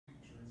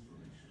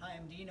Hi,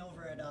 I'm Dean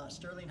over at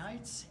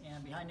Sterlingheights,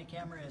 and behind the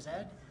camera is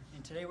Ed,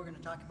 and today we're going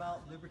to talk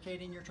about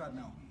lubricating your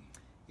treadmill.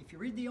 If you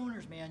read the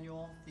owner's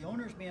manual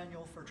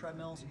for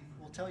treadmills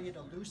will tell you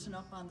to loosen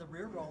up on the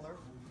rear roller,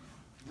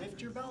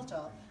 lift your belt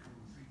up,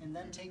 and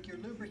then take your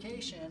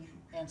lubrication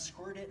and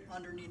squirt it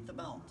underneath the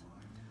belt.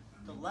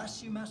 The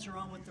less you mess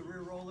around with the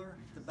rear roller,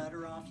 the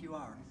better off you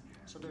are.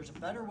 So there's a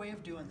better way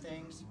of doing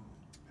things,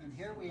 and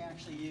here we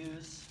actually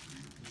use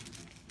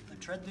the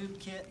Tread Lube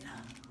kit.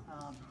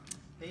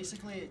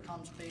 Basically, it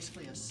comes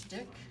a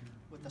stick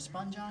with a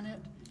sponge on it,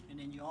 and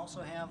then you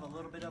also have a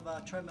little bit of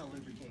a treadmill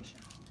lubrication.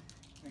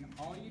 And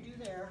all you do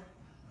there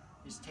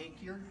is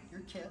take your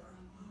kit,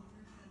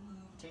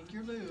 take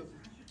your lube,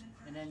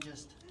 and then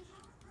just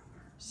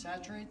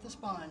saturate the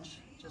sponge,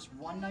 just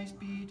one nice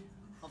bead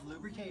of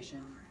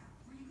lubrication,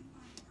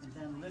 and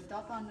then lift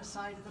up on the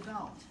side of the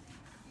belt,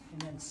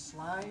 and then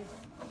slide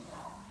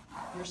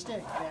your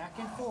stick back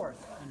and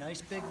forth, a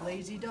nice big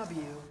lazy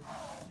W,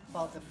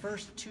 about the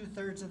first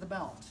 2/3 of the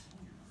belt.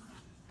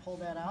 Pull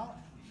that out,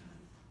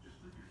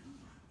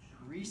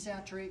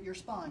 resaturate your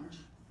sponge,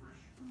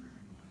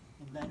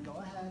 and then go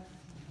ahead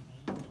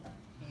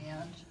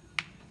and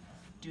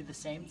do the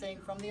same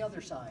thing from the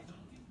other side.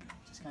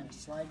 Just kind of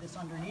slide this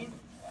underneath.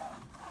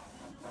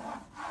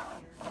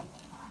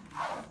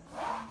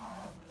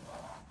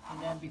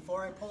 And then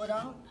before I pull it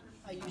out,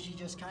 I usually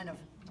just kind of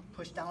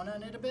push down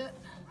on it a bit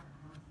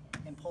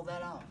and pull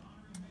that out.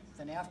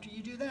 Then after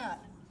you do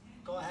that,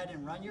 go ahead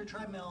and run your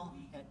treadmill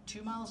at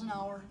 2 miles an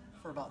hour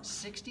for about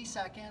 60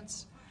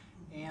 seconds,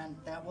 and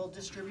that will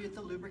distribute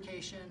the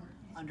lubrication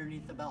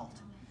underneath the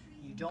belt.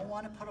 You don't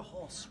want to put a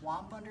whole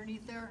swamp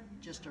underneath there,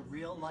 just a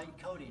real light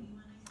coating.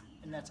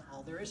 And that's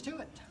all there is to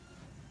it.